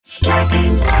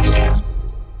Scarpins Avenue.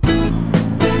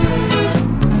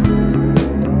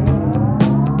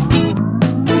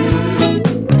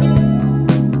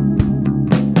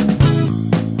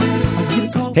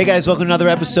 Hey guys, welcome to another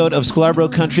episode of Scarborough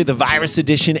Country, the virus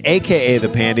edition, aka the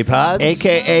Pandy Pods.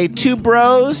 AKA two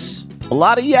bros, a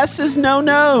lot of yeses, no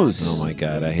nos. Oh my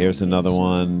god, here's another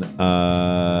one.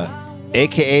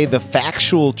 AKA the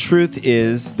factual truth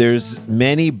is there's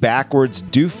many a backwards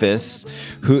doofus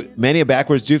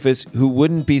who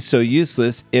wouldn't be so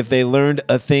useless if they learned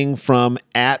a thing from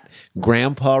at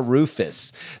Grandpa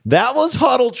Rufus. That was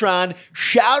Huddletron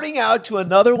shouting out to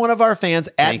another one of our fans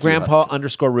at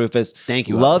Grandpa_Rufus. Thank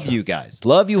you, Love Huddletron. you guys.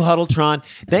 Love you, Huddletron.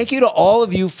 Thank you to all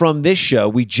of you from this show.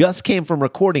 We just came from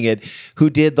recording it, who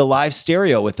did the live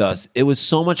stereo with us. It was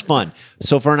so much fun.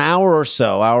 So for an hour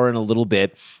and a little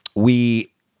bit,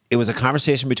 it was a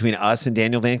conversation between us and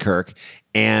Daniel Van Kirk,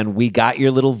 and we got your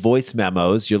little voice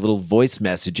memos, your little voice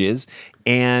messages,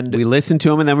 and We listened to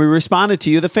them and then we responded to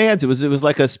you, the fans. It was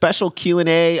like a special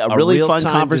Q&A, a really fun real-time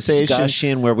conversation.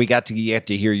 discussion where we got to get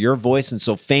to hear your voice, and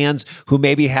so fans who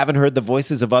maybe haven't heard the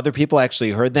voices of other people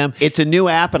actually heard them. It's a new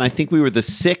app, and I think we were the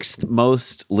 6th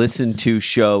most listened to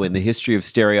show in the history of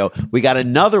stereo. We got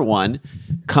another one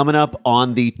coming up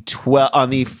on the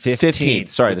 15th.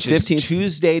 Sorry, the which is 15th.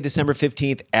 Tuesday, December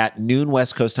 15th at noon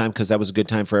West Coast time, because that was a good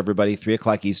time for everybody.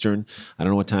 3:00 Eastern. I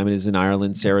don't know what time it is in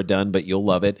Ireland, Sarah Dunn, but you'll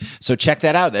love it. So check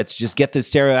that out. That's just get the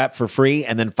stereo app for free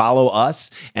and then follow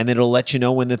us, and then it'll let you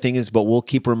know when the thing is. But we'll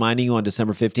keep reminding you on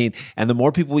December 15th. And the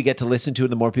more people we get to listen to it,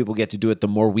 the more people get to do it, the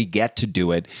more we get to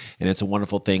do it. And it's a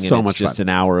wonderful thing. And So it's much just fun. an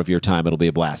hour of your time. It'll be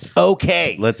a blast.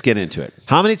 Okay. Let's get into it.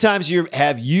 How many times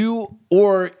have you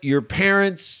or your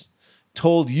parents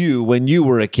told you when you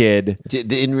were a kid,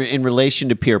 In relation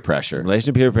to peer pressure, in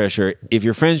relation to peer pressure, if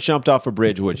your friends jumped off a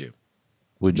bridge, would you?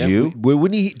 would you?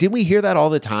 Didn't we hear that all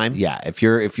the time? Yeah, if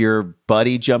your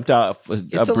buddy jumped off a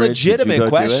It's a bridge, legitimate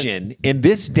question in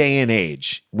this day and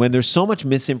age when there's so much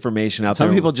misinformation out Some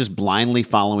there. people just blindly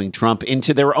following Trump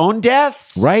into their own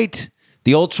deaths. Right?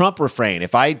 The old Trump refrain.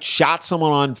 If I shot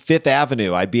someone on Fifth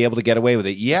Avenue, I'd be able to get away with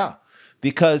it. Yeah,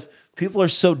 because people are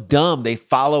so dumb. They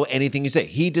follow anything you say.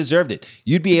 He deserved it.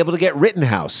 You'd be able to get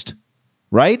Rittenhoused,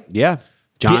 right? Yeah.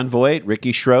 John Voight,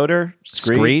 Ricky Schroeder,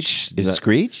 Screech. Is it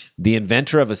Screech? The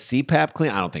inventor of a CPAP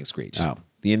cleaner. I don't think Screech. Oh.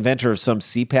 The inventor of some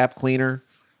CPAP cleaner.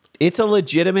 It's a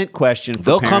legitimate question for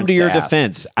They'll come parents to your ask.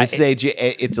 defense. This age,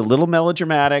 it's a little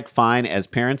melodramatic, fine. As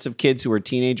parents of kids who are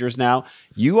teenagers now,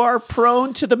 you are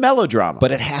prone to the melodrama.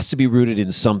 But it has to be rooted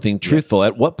in something truthful.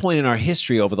 At what point in our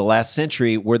history over the last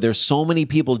century were there so many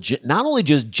people not only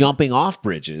just jumping off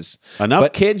bridges,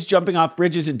 enough kids jumping off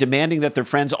bridges and demanding that their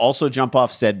friends also jump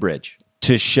off said bridge.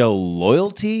 to show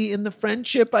loyalty in the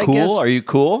friendship, I Cool? guess? Are you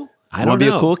cool? I Wanna don't be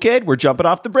know. a cool kid? We're jumping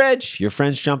off the bridge. If your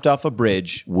friends jumped off a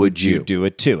bridge, Would you? do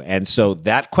it too? And so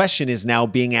that question is now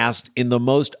being asked in the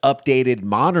most updated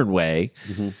modern way.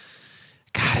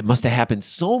 God, it must have happened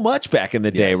so much back in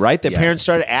the day, Yes, right? That yes. parents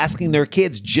started asking their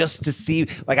kids just to see,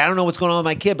 like, I don't know what's going on with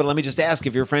my kid, but let me just ask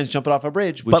if your friend's jumping off a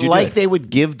bridge. Would But you do like it? they would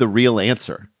give the real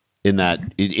answer in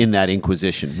that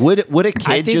inquisition. Would a I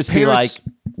kid think just be like, parents-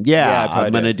 yeah, I'd probably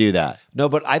I'm going to do that. No,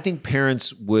 but I think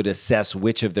parents would assess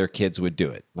which of their kids would do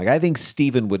it. Like, I think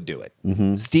Steven would do it.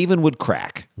 Steven would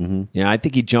crack. Yeah, I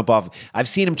think he'd jump off. I've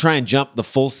seen him try and jump the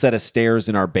full set of stairs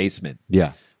in our basement.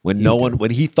 Yeah. When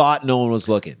when he thought no one was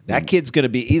looking. That kid's going to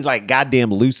be, he's like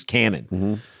goddamn loose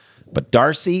cannon. But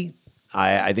Darcy,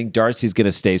 I think Darcy's going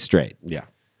to stay straight. Yeah.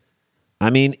 I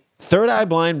mean, Third Eye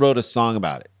Blind wrote a song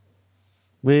about it.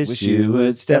 Wish You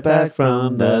would step back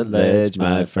from the ledge,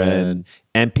 my friend.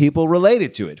 And people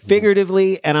related to it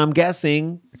figuratively, and I'm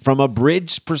guessing from a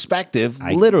bridge perspective,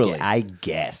 literally. I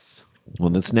guess. Well,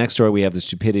 in this next story, we have the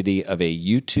stupidity of a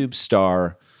YouTube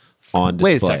star on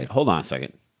display. Wait a second. Hold on a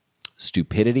second.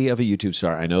 Stupidity of a YouTube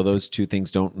star. I know those two things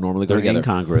don't normally go They're together.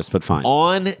 incongruous, but fine.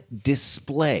 On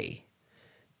display.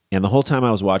 And the whole time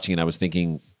I was watching it, I was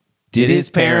thinking, did his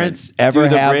parents ever do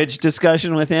the have bridge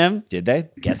discussion with him? Did they?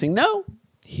 Guessing no.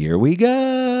 Here we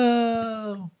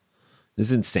go. This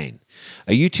is insane.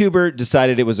 A YouTuber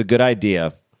decided it was a good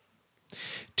idea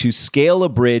to scale a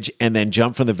bridge and then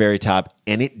jump from the very top,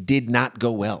 and it did not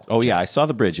go well. Oh yeah, I saw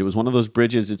the bridge. It was one of those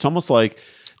bridges. It's almost like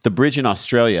the bridge in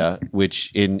Australia,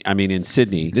 which in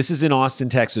Sydney. This is in Austin,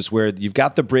 Texas, where you've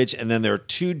got the bridge, and then there are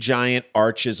two giant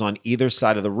arches on either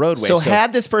side of the roadway. So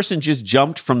had this person just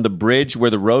jumped from the bridge where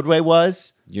the roadway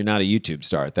was, you're not a YouTube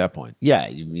star at that point. yeah,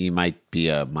 you might be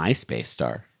a MySpace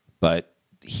star. But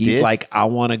he's This- like, I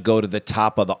want to go to the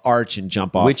top of the arch and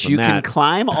jump off which from you that. can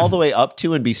climb all the way up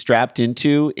to and be strapped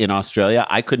into in Australia.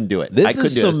 I couldn't do it. I This couldn't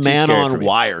is do it. It was some too man scary for on me.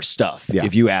 wire stuff, Yeah.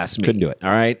 if you ask me. Couldn't do it. All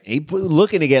right.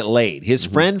 Looking to get laid. His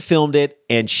friend filmed it,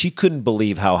 and she couldn't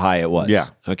believe how high it was. Yeah.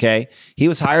 Okay. He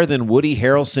was higher than Woody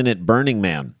Harrelson at Burning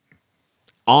Man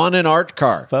on an art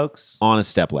car, Folks, on a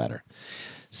stepladder.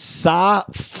 Sa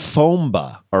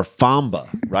Fomba, or Famba,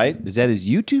 right? is that his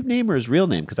YouTube name or his real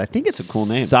name? Because I think it's a cool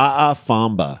name. Sa'a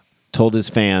Famba told his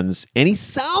fans, and he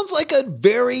sounds like a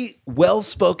very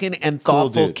well-spoken and Cool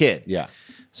thoughtful dude. kid. Yeah.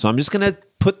 So I'm just going to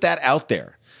put that out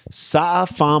there. Sa'a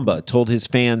Famba told his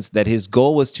fans that his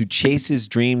goal was to chase his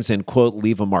dreams and, quote,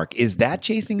 leave a mark. Is that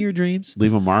chasing your dreams?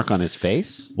 Leave a mark on his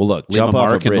face? Well, look, Leave jump a off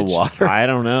mark a in the bridge. water? I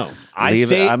don't know.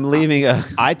 I'm leaving a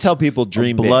I tell people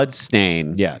dream big. blood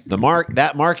stain. Yeah,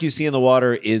 that mark you see in the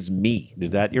water is me.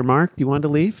 Is that your mark you wanted to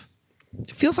leave?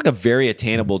 It feels like a very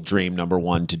attainable dream, number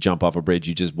one, to jump off a bridge.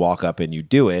 You just walk up and you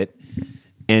do it.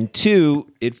 And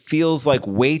two, it feels like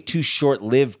way too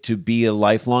short-lived to be a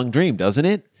lifelong dream, doesn't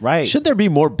it? Right. Should there be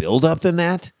more build-up than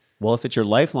that? Well, if it's your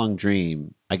lifelong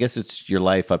dream, I guess it's your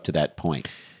life up to that point.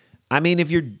 I mean,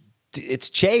 it's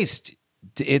chased.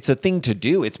 It's a thing to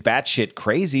do. It's batshit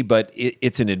crazy, but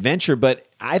it's an adventure. But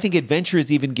I think adventure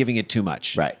is even giving it too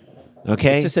much. Right.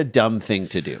 Okay. It's just a dumb thing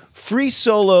to do. Free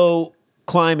solo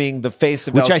climbing the face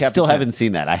of Which El I still Capitan. haven't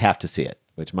seen that. I have to see it.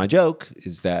 Which my joke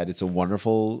is that it's a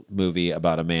wonderful movie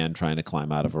about a man trying to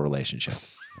climb out of a relationship.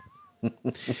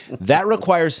 That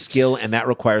requires skill and that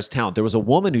requires talent. There was a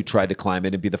woman who tried to climb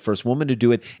it and be the first woman to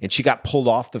do it, and she got pulled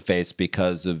off the face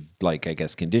because of, like, I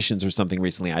guess conditions or something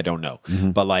recently. I don't know.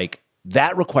 But like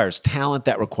that requires talent,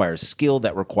 that requires skill,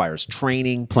 that requires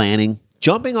training. Planning.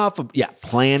 Jumping off of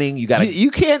planning. You gotta You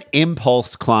can't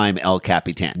impulse climb El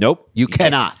Capitan. Nope. You can't.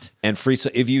 cannot. And free. So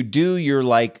if you do, you're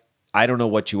like, I don't know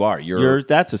what you are.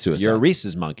 That's a suicide. You're a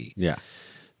Reese's monkey. Yeah.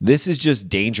 This is just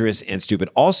dangerous and stupid.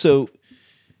 Also,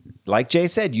 like Jay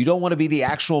said, you don't want to be the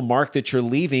actual mark that you're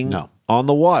leaving No. on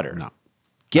the water. No.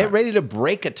 Get ready to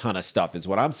break a ton of stuff is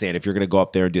what I'm saying if you're going to go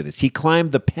up there and do this. He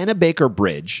climbed the Pennebaker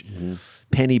Bridge,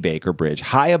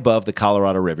 high above the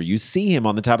Colorado River. You see him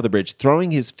on the top of the bridge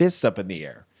throwing his fists up in the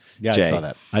air. Yeah, Jay, I saw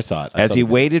that. I saw it. as he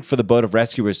waited for the boat of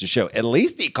rescuers to show. At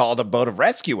least he called a boat of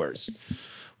rescuers.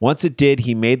 Once it did,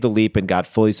 he made the leap and got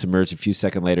fully submerged. A few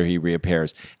seconds later, he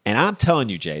reappears. And I'm telling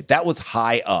you, Jay, that was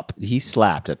high up He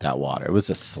slapped at that water. It was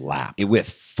a slap. with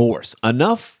force.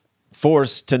 Enough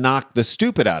force to knock the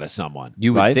stupid out of someone.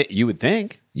 You would, right? you would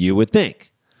think. You would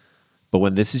think. But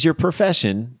when this is your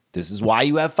profession, this is why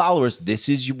you have followers. This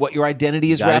is what your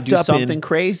identity is You gotta wrapped do up something in.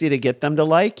 crazy to get them to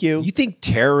like you. You think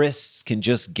terrorists can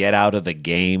just get out of the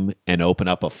game and open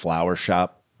up a flower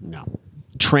shop? No.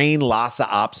 Train Lhasa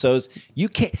Apsos? You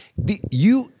can't.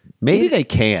 Maybe they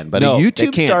can, but No, a they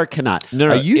YouTube can't. star cannot.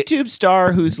 No, a YouTube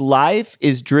star whose life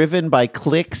is driven by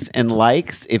clicks and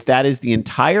likes, if that is the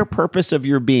entire purpose of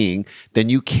your being, then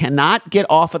you cannot get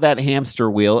off of that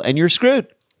hamster wheel and you're screwed.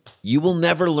 You will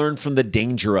never learn from the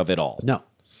danger of it all. No.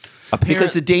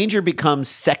 Because the danger becomes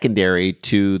secondary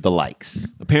to the likes.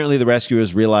 Apparently, the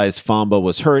rescuers realized Famba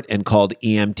was hurt and called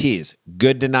EMTs.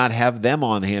 Good to not have them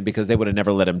on hand because they would have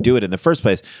never let him do it in the first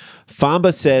place.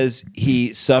 Famba says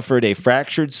he suffered a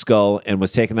fractured skull and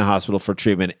was taken to the hospital for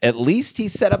treatment. At least he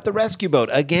set up the rescue boat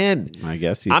again. I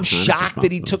guess he's I'm kind of shocked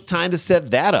that he responsible. took time to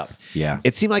set that up. Yeah.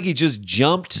 It seemed like he just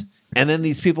jumped, and then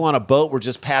these people on a boat were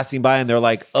just passing by, and they're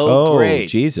like, "Oh, great,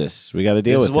 Jesus. We got to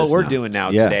deal this with is what this we're now. doing now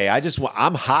Yeah. today.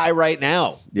 I'm high right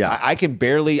now. Yeah.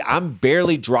 I'm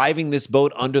barely driving this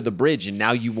boat under the bridge. And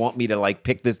now you want me to like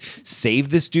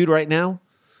save this dude right now?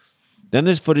 Then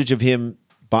there's footage of him,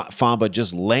 Famba,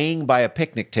 just laying by a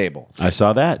picnic table. I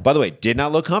saw that. By the way, did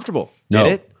not look comfortable. No.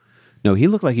 Did it? No, he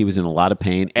looked like he was in a lot of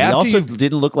pain. He After also you've-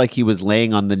 didn't look like he was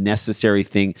laying on the necessary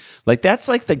thing. Like that's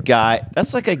like a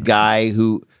guy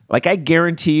who, like I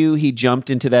guarantee you, he jumped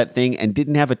into that thing and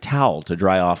didn't have a towel to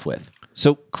dry off with.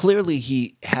 So clearly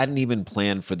he hadn't even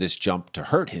planned for this jump to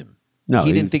hurt him. No, he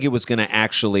he- didn't think it was going to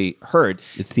actually hurt.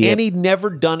 It's and he'd never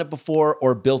done it before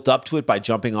or built up to it by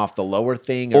jumping off the lower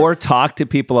thing Or talk to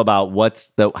people about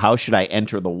how should I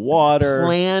enter the water?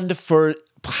 planned for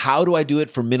how do I do it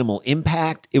for minimal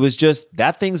impact. It was just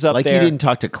that thing's up Like there. you didn't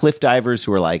talk to cliff divers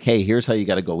who were like, "Hey, here's how you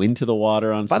got to go into the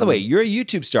water." On By the way, you're a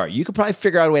YouTube star. You could probably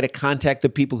figure out a way to contact the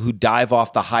people who dive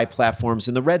off the high platforms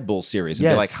in the Red Bull series and be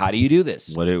Yes. like, how do you do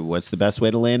this? what's the best way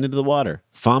to land into the water?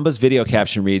 Famba's video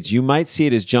caption reads, "You might see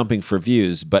it as jumping for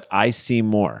views, but I see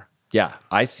more." Yeah,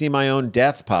 I see my own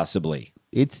death possibly.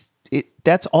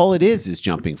 That's all it is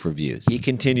jumping for views. He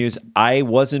continues, "I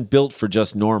wasn't built for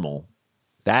just normal."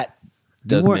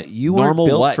 You weren't normal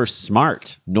built what? for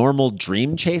smart. Normal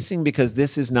dream chasing, because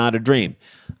this is not a dream.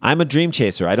 I'm a dream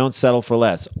chaser. I don't settle for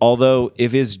less. Although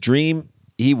if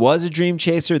he was a dream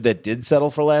chaser that did settle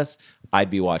for less, I'd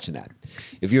be watching that.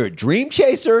 If you're a dream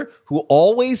chaser who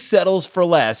always settles for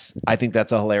less, I think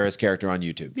that's a hilarious character on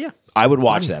YouTube. Yeah. I would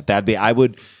watch that. I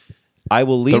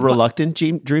will leave The reluctant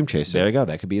dream chaser. There you go.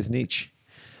 That could be his niche.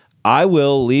 I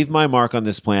will leave my mark on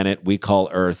this planet we call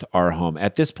Earth our home.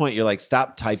 At this point, you're like,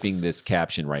 stop typing this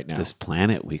caption right now. This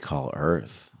planet we call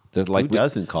Earth. Who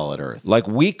Doesn't call it Earth? Like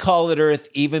we call it Earth,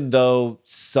 even though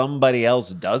somebody else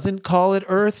doesn't call it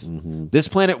Earth. Mm-hmm. This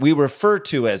planet we refer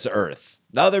to as Earth.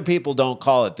 Other people don't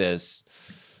call it this.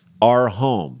 Our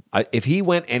home. If he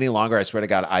went any longer, I swear to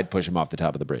God, I'd push him off the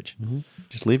top of the bridge. Mm-hmm.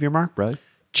 Just leave your mark, bro.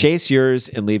 Chase yours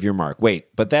and leave your mark.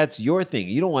 Wait, but that's your thing.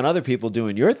 You don't want other people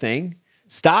doing your thing.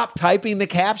 Stop typing the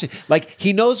caption. Like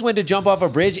he knows when to jump off a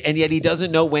bridge, and yet he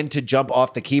doesn't know when to jump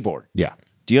off the keyboard. Yeah.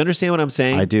 Do you understand what I'm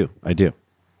saying? I do.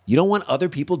 You don't want other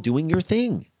people doing your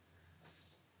thing.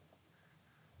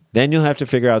 Then you'll have to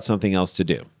figure out something else to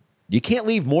do. You can't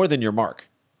leave more than your mark.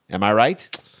 Am I right?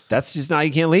 That's just not,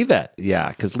 you can't leave that. Yeah,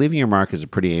 because leaving your mark is a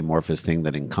pretty amorphous thing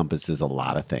that encompasses a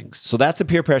lot of things. So that's the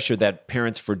peer pressure that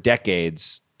parents for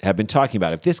decades have been talking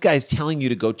about. If this guy's telling you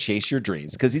to go chase your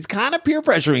dreams, because he's kind of peer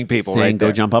pressuring people, Saying right there.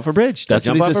 go jump off a bridge. That's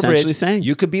what he's essentially saying.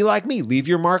 You could be like me. Leave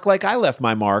your mark like I left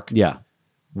my mark. Yeah.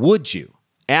 Would you?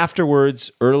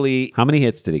 Afterwards, early, How many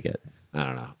hits did he get? I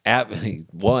don't know,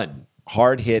 one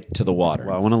hard hit to the water.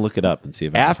 Well, I want to look it up and see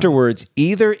if I can find Afterwards,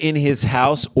 either in his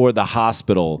house or the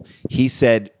hospital, he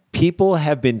said people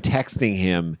have been texting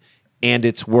him and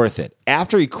it's worth it.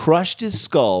 After he crushed his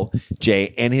skull,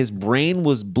 Jay, and his brain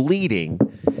was bleeding,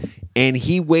 and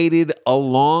he waited a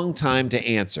long time to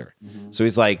answer. So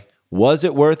he's like, was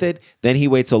it worth it? Then he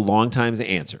waits a long time to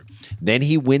answer. Then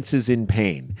he winces in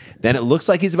pain. Then it looks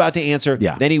like he's about to answer.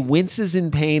 Yeah. Then he winces in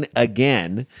pain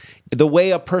again. The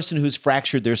way a person who's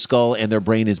fractured their skull and their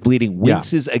brain is bleeding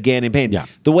winces again in pain. Yeah.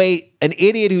 The way an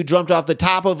idiot who jumped off the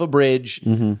top of a bridge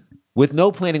with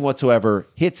no planning whatsoever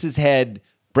hits his head,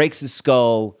 breaks his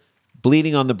skull,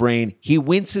 bleeding on the brain. He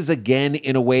winces again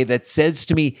in a way that says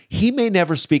to me, he may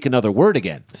never speak another word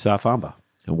again. Safamba.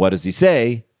 And what does he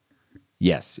say?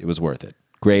 Yes, it was worth it.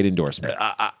 Great endorsement.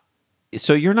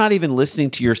 So you're not even listening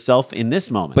to yourself in this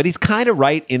moment. But he's kind of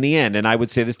right in the end. And I would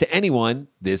say this to anyone.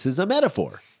 This is a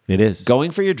metaphor. it is.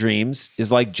 Going for your dreams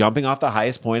is like jumping off the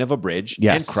highest point of a bridge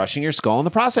Yes. and crushing your skull in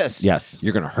the process. Yes.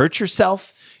 You're going to hurt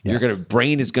yourself. Yes. Your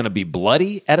brain is going to be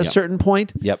bloody at a certain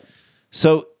point. Yep.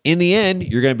 So in the end,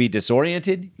 you're going to be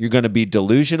disoriented. You're going to be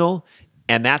delusional.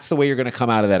 And that's the way you're going to come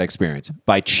out of that experience,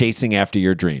 by chasing after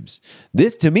your dreams.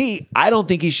 This, to me, I don't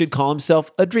think he should call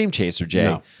himself a dream chaser, Jay.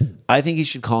 No. I think he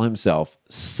should call himself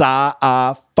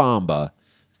Sa'afamba,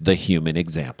 the human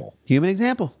example. Human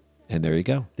example. And there you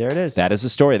go. There it is. That is the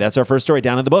story. That's our first story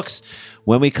down in the books.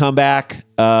 When we come back,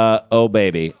 oh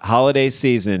baby, holiday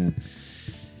season.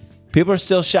 People are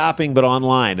still shopping, but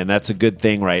online, and that's a good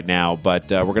thing right now. But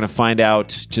we're going to find out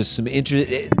just some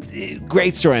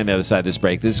great story on the other side of this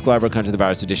break. This is Scarborough Country, the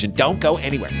Virus Edition. Don't go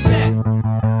anywhere.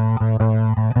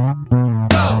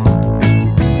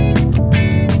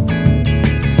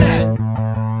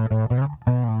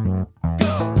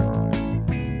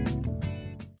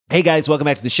 Hey guys, welcome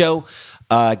back to the show.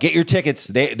 Get your tickets.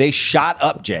 They shot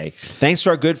up, Jay. Thanks to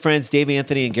our good friends Dave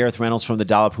Anthony and Gareth Reynolds from The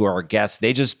Dollop, who are our guests.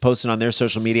 They just posted on their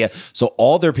social media, so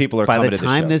all their people are By coming the to the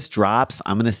show. time this drops,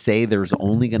 I'm going to say there's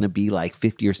only going to be like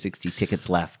 50 or 60 tickets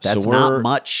left. That's So not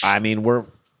much. I mean, we're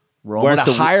at almost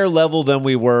a higher level than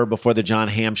we were before the John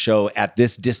Hamm show at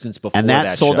this distance before and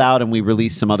that sold show. out, and we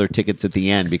released some other tickets at the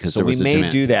end because So there we was a may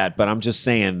demand. do that, but I'm just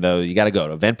saying, though, you got to go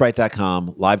to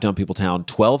eventbrite.com, live down Peopletown,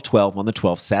 12/12 on the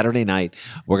 12th, Saturday night.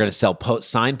 We're going to sell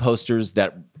signed posters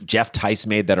that Jeff Tice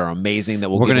made that are amazing that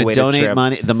we'll We're give going away to to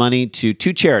donate Trip. the money to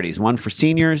two charities, one for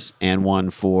seniors and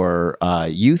one for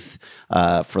youth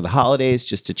for the holidays,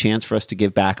 just a chance for us to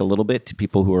give back a little bit to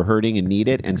people who are hurting and need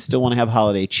it and still want to have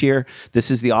holiday cheer.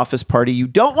 This is the office party you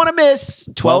don't want to miss.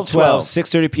 12/12,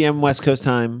 6:30 p.m. West Coast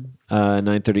time,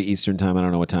 9:30 Eastern time. I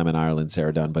don't know what time in Ireland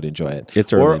Sarah done, but enjoy it.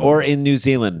 It's early. or in New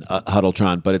Zealand,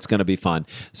 Huddletron, but it's going to be fun.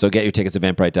 So get your tickets at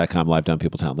eventbrite.com, live down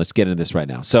Peopletown. Let's get into this right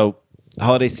now. So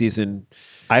holiday season.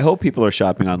 I hope people are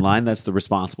shopping online. That's the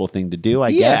responsible thing to do, I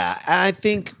Yeah, guess. and I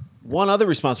think one other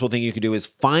responsible thing you could do is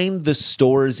find the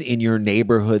stores in your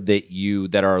neighborhood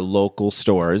that are local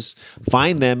stores.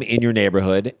 Find them in your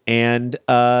neighborhood and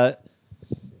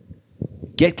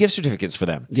Get gift certificates for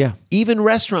them. Yeah. Even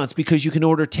restaurants, because you can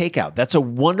order takeout. That's a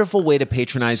wonderful way to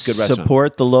patronize good restaurants.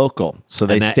 Support the local so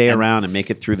they that- stay and around and make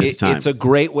it through this time. It's a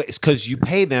great way because you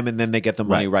pay them and then they get the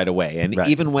money right away. And Right.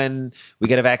 even when we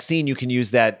get a vaccine, you can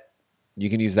use that. You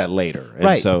can use that later. And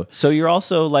right. So you're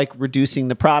also like reducing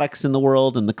the products in the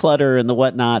world and the clutter and the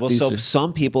whatnot. Well, These so are-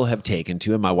 some people have taken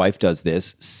to, and my wife does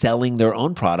this, selling their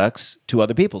own products to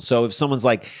other people. So if someone's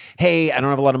like, hey, I don't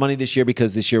have a lot of money this year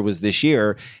because this year was this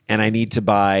year, and I need to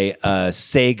buy a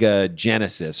Sega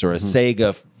Genesis or a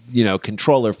Sega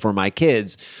controller for my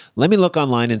kids, let me look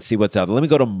online and see what's out there. Let me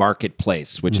go to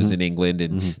Marketplace, which is in England,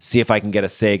 and see if I can get a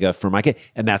Sega for my kid.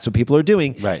 And that's what people are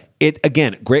doing. Right. It,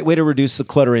 again, great way to reduce the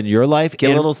clutter in your life. get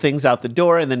and little things out the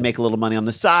door and then make a little money on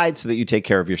the side so that you take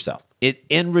care of yourself.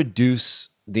 and reduce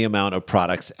the amount of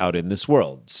products out in this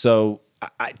world. So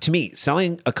to me,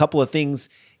 selling a couple of things,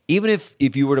 even if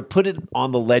you were to put it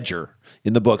on the ledger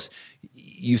in the books,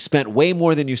 you spent way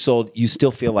more than you sold, you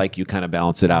still feel like you kind of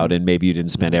balance it out and maybe you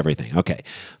didn't spend everything. Okay.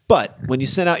 But when you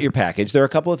send out your package, there are a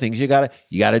couple of things you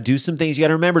gotta do some things. You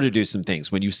gotta remember to do some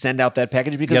things when you send out that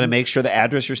package, You because got to make sure the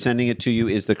address you're sending it to you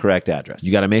is the correct address.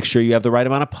 you gotta make sure you have the right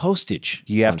amount of postage.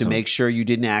 You have on to something. make sure you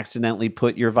didn't accidentally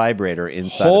put your vibrator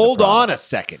inside. Hold of the on product. a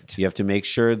second. You have to make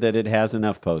sure that it has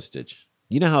enough postage.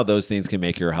 You know how those things can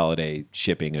make your holiday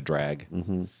shipping a drag?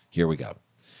 Here we go.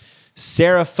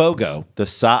 Sarah Fogo The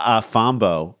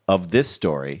Sa'a-Fambo of this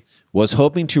story. was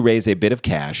hoping to raise a bit of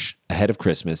cash ahead of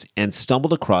Christmas and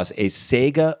stumbled across a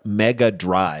Sega Mega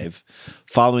Drive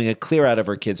following a clear out of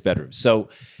her kid's bedroom. So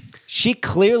she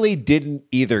clearly didn't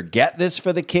either get this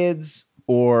for the kids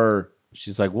or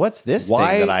She's like, what's this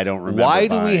why thing that I don't remember Why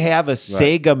do we buying? have a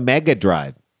Sega Mega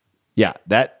Drive? Yeah,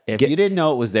 that If you didn't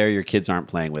know it was there, your kids aren't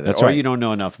playing with it. That's or right. you don't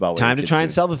know enough about what time your to kids try and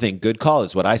do. sell the thing. Good call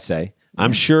is what I say.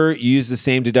 I'm sure you use the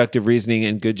same deductive reasoning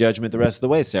and good judgment the rest of the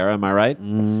way, Sarah. Am I right?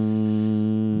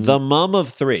 The mum of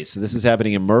three, so this is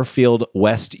happening in Murfield,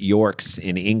 West Yorks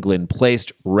in England, placed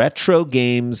the Retro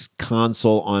Games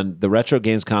console on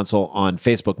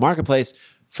Facebook Marketplace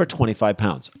for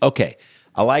 £25. Okay.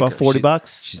 I like About her.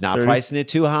 $40. She's not 30, pricing it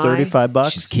too high.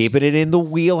 $35. She's keeping it in the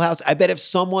wheelhouse. I bet if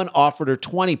someone offered her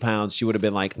 £20, she would have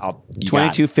been like, you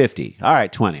got it. $22.50. All right,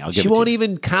 $20. I'll give She it won't to you.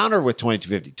 even counter with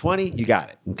 $22.50. $20, you got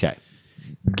it. Okay.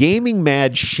 Gaming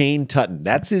mad Shane Tutton.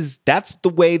 That's the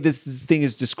way this thing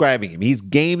is describing him. He's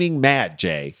gaming mad,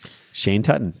 Jay. Shane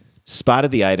Tutton.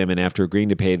 Spotted the item and after agreeing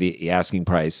to pay the asking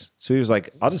price, so he was like,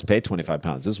 I'll just pay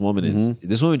 £25. This woman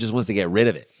just wants to get rid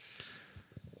of it.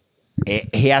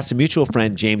 He asked a mutual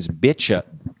friend, James Bishop,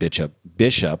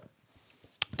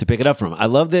 to pick it up from him. I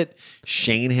love that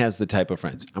Shane has the type of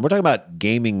friends. And we're talking about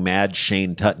gaming mad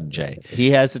Shane Tutton, Jay.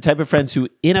 He has the type of friends who,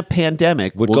 in a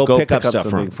pandemic, Would will go pick up stuff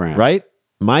something from him, right?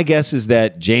 My guess is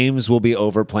that James will be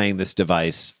overplaying this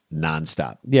device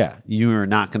nonstop. Yeah, you are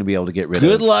not going to be able to get rid of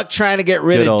Good luck trying to get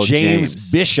rid Good of old James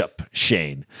James. Bishop,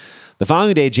 Shane. The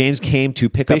following day, James came to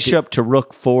pick Bishop to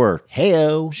Rook 4. up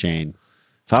Heyo. Shane.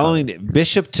 Following day,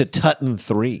 Bishop to Tutton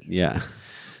 3. Yeah.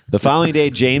 The following day,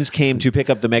 James came to pick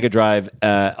up the Mega Drive,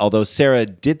 although Sarah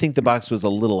did think the box was a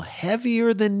little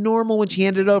heavier than normal when she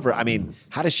handed it over. I mean,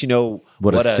 how does she know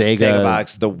What a what a Sega Sega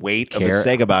box, the weight of a care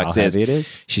Sega box how is? heavy it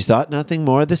is? She thought nothing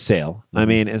more of the sale. I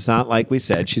mean, it's not like we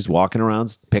said she's walking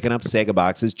around picking up Sega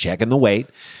boxes, checking the weight,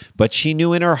 but she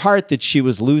knew in her heart that she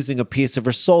was losing a piece of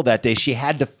her soul that day. She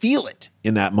had to feel it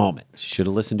in that moment. She should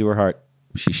have listened to her heart.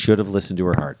 She should have listened to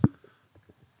her heart.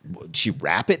 Did she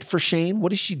wrap it for Shane? What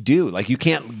does she do? Like, you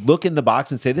can't look in the box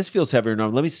and say, this feels heavier than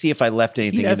normal. Let me see if I left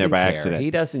anything in there by accident.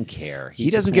 He doesn't care. He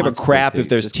doesn't just give a wants the crap thing. if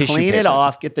there's Just tissue Clean paper. it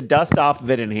off, get the dust off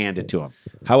of it, and hand it to him.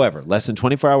 However, less than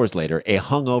 24 hours later, a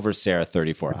hungover Sarah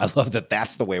 34. I love that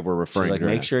that's the way we're referring Like, to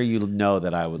her. make now. sure you know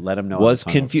that I would let him know. Was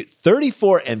I hungover. confused.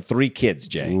 34 and 3 kids,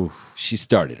 Jay. She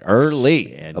started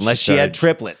early, And unless she she had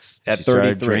started- triplets at She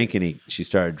started 33. drinking. She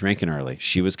started drinking early.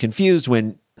 She was confused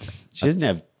when She doesn't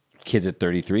have kids at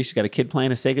 33. She's got a kid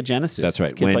playing a Sega Genesis. That's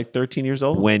right. Kid's like 13 years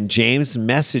old. James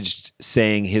messaged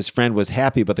saying his friend was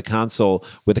happy with the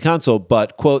console,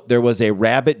 but quote, there was a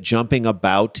rabbit jumping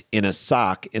about in a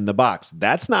sock in the box.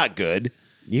 That's not good.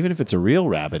 Even if it's a real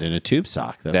rabbit in a tube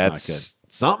sock, that's not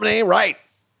good. Something ain't right.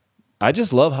 I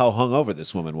just love how hungover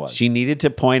this woman was. She needed to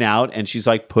point out, and she's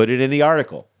like, put it in the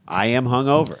article. I am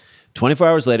hungover. 24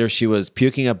 hours later, she was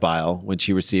puking up bile when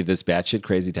she received this batshit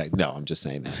crazy text. No, I'm just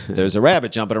saying that. There's a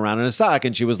rabbit jumping around in a sock,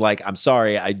 and she was like, I'm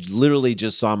sorry, I literally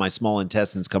just saw my small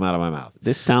intestines come out of my mouth.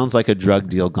 This sounds like a drug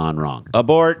deal gone wrong.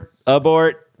 Abort.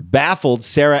 Baffled,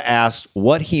 Sarah asked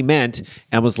what he meant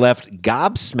and was left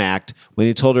gobsmacked when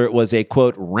he told her it was a,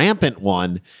 quote, rampant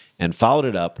one and followed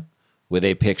it up with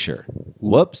a picture.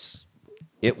 Whoops.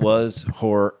 It was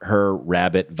her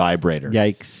rabbit vibrator.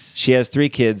 Yikes. She has 3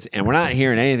 kids, and we're not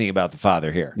hearing anything about the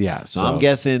father here. Yeah, So so- I'm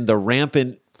guessing the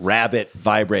rampant rabbit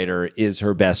vibrator is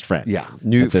her best friend.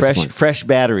 New at this point. fresh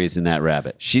batteries in that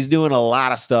rabbit. She's doing a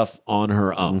lot of stuff on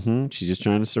her own. She's just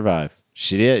trying to survive.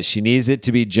 She is. She needs it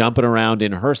to be jumping around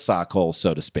in her sock hole,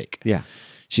 so to speak. Yeah.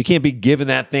 She can't be giving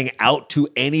that thing out to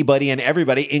anybody and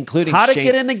everybody, including How did Shane.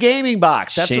 it get in the gaming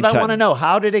box? That's Shane what I want to Tutton. know.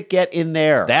 How did it get in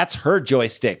there? That's her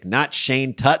joystick, not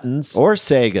Shane Tutton's. Or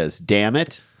Sega's, damn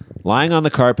it. Lying on the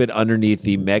carpet underneath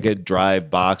the Mega Drive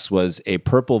box was a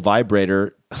purple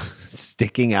vibrator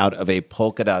sticking out of a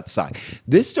polka dot sock.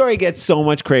 This story gets so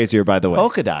much crazier, by the way.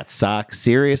 Polka dot sock,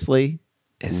 seriously?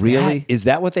 Really? Is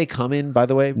that what they come in, by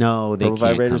the way? No, they Purple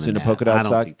can't vibrators come in in a that. polka dot I don't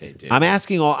sock? think they do.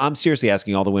 I'm seriously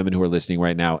asking all the women who are listening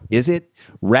right now, is it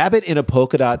rabbit in a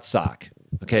polka dot sock?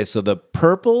 Okay, so the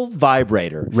purple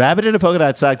vibrator. Rabbit in a polka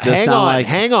dot sock does sound like...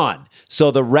 Hang on. So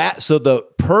the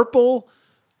purple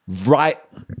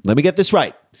let me get this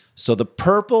right. So the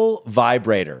purple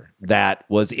vibrator that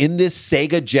was in this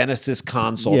Sega Genesis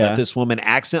console Yeah. that this woman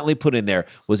accidentally put in there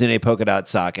was in a polka dot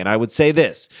sock. And I would say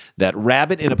this, that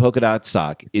Rabbit in a Polka Dot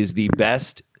Sock is the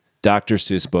best Dr.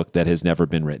 Seuss book that has never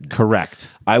been written. Correct.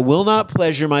 I will not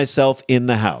pleasure myself in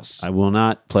the house. I will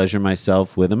not pleasure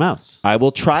myself with a mouse. I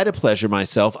will try to pleasure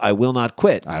myself. I will not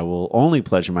quit. I will only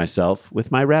pleasure myself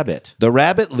with my rabbit. The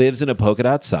rabbit lives in a polka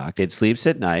dot sock It sleeps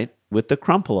at night with the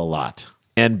crumple a lot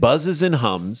and buzzes and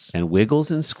hums and wiggles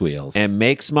and squeals and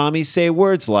makes mommy say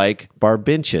words like,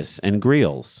 barbinchus and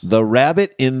greels. the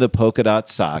rabbit in the polka dot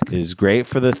sock. It is great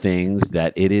for the things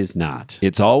that it is not,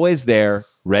 It's always there,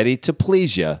 ready to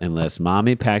please you. unless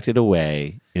mommy packed it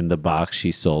away in the box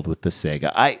she sold with the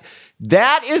Sega.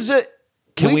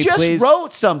 Can we just please-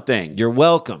 wrote something. You're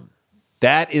welcome.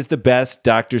 That is the best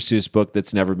Dr. Seuss book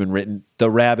that's never been written. The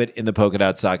rabbit in the polka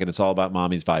dot sock, and it's all about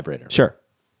mommy's vibrator. Sure.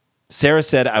 Sarah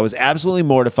said, I was absolutely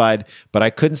mortified, but I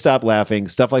couldn't stop laughing.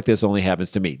 Stuff like this only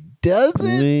happens to me. Does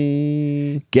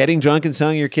it? Getting drunk and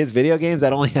selling your kids video games,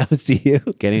 that only happens to you?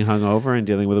 Getting hungover and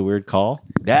dealing with a weird call.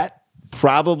 That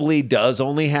probably does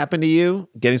only happen to you.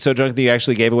 Getting so drunk that you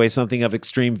actually gave away something of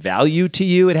extreme value to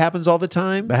you. It happens all the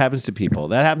time. That happens to people.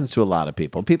 That happens to a lot of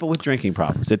people. People with drinking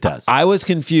problems. It does. I was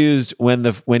confused when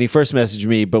he first messaged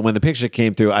me, but when the picture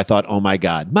came through, I thought, oh my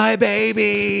God, my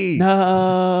baby.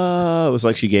 No. It was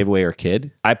like she gave away her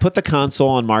kid. I put the console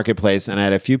on Marketplace and I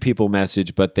had a few people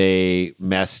message, but they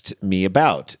messed me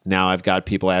about. Now I've got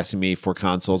people asking me for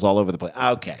consoles all over the place.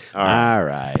 Okay. All right. All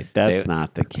right. That's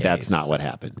not the case. That's not what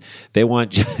happened. They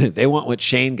want what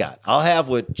Shane got. I'll have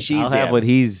what I'll have what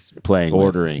he's playing with.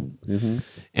 ordering.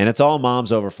 And it's all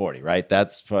moms over 40, right?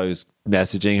 That's what I was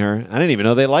messaging her. I didn't even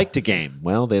know they liked a game.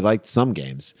 Well, they liked some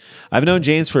games. I've known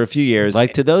James for a few years.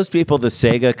 Like to those people, the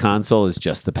Sega console is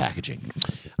just the packaging.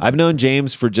 I've known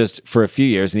James for a few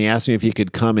years, and he asked me if he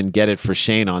could come and get it for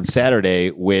Shane on Saturday,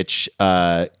 which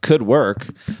could work,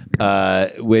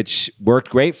 which worked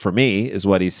great for me, is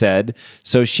what he said.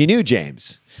 So she knew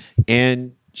James,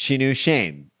 and she knew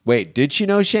Shane. Wait, did she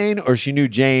know Shane, or she knew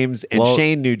James, and Well,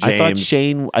 Shane knew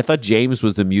James? I thought James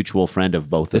was the mutual friend of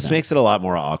both This of them. makes it a lot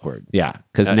more awkward. Yeah,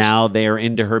 because now they are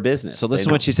into her business. So listen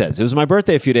to what she says. It was my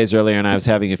birthday a few days earlier, and I was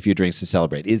having a few drinks to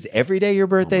celebrate. Is every day your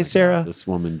birthday, Sarah? This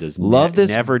woman does Love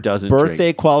this never doesn't birthday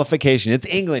drink. qualification. It's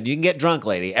England. You can get drunk,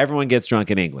 lady. Everyone gets drunk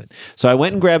in England. So I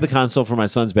went and grabbed the console for my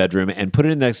son's bedroom and put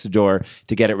it next to the door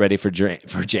to get it ready for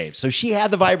James. So she had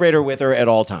the vibrator with her at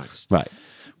all times. Right.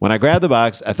 When I grabbed the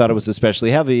box, I thought it was especially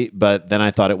heavy, but then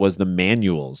I thought it was the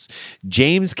manuals.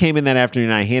 James came in that afternoon,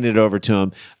 and I handed it over to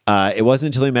him. It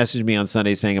wasn't until he messaged me on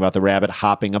Sunday saying about the rabbit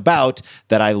hopping about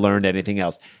that I learned anything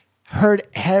else. Heard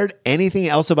anything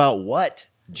else about what?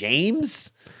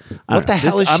 James? What the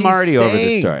hell is she I'm already over this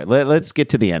saying? story. Let's get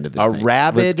to the end of this. A thing.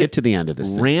 rabid, Let's get to the end of this.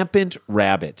 Thing. rampant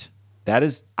rabbit. That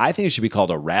is, I think it should be called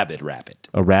a rabid rabbit.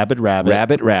 A rabid rabbit.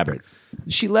 Rabbit.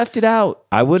 She left it out.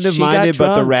 I wouldn't have She got minded, but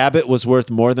the drunk. rabbit was worth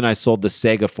more than I sold the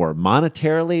Sega for,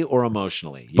 monetarily or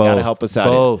emotionally. You got to Both. help us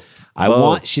out.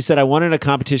 Both. She said I wanted a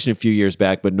competition a few years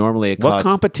back, but normally it What costs.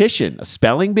 competition? A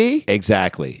spelling bee?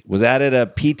 Exactly. Was that at a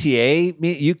PTA?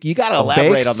 You got to A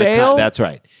elaborate bake on sale? That's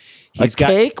right. A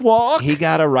cakewalk? He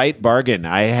got a right bargain.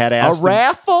 I had A asked him,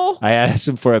 raffle? I asked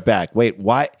him for it back. Wait,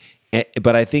 why?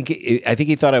 But I think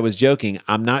he thought I was joking.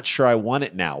 I'm not sure I want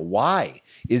it now. Why?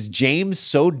 Is James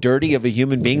so dirty of a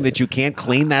human being that you can't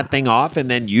clean that thing off and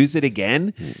then use it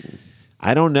again?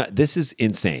 I don't know. This is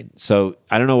insane. So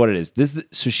I don't know what it is.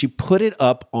 So she put it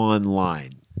up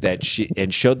online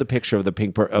and showed the picture of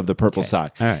the purple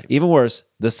sock. All right. Even worse,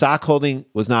 the sock holding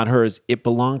was not hers. It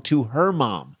belonged to her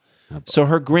mom. So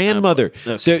her grandmother.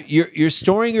 So you're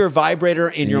storing your vibrator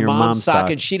in your mom's sock,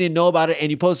 and she didn't know about it,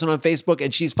 and you post it on Facebook,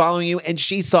 and she's following you, and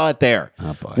she saw it there.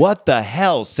 Oh, boy. What the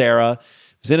hell, Sarah? It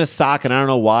was in a sock, and I don't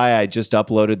know why I just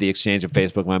uploaded the exchange of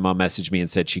Facebook. My mom messaged me and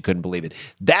said she couldn't believe it.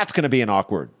 That's going to be an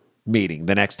awkward meeting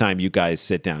the next time you guys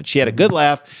sit down. She had a good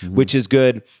laugh, which is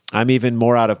good. I'm even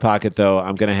more out of pocket though.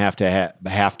 I'm going to have to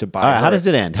buy. All right, her how does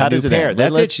it end? a How new does it pair. end?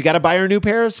 That's it. She got to buy her a new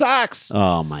pair of socks.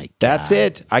 Oh my God. That's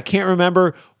it. I can't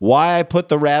remember why I put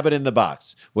the rabbit in the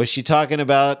box. Was she talking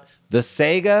about the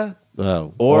Sega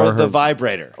or the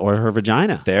vibrator or her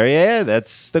vagina? There, yeah,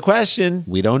 that's the question.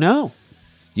 We don't know.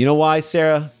 You know why,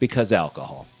 Sarah? Because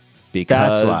alcohol.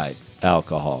 Because That's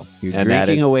alcohol. You're and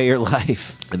drinking away your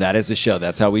life. And that is the show.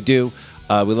 That's how we do.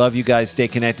 We love you guys. Stay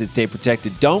connected. Stay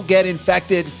protected. Don't get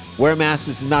infected. Wear masks.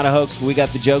 This is not a hoax, but we got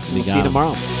the jokes, and we'll see you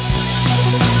tomorrow.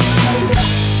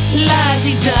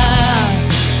 La-ti-da,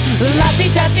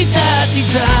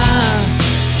 la-ti-da-ti-da-ti-da,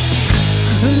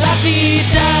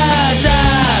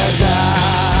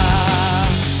 la-ti-da-da-da.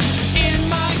 In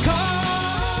my car.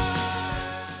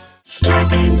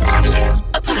 Scarpins Audio,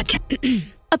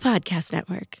 a podcast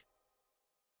network.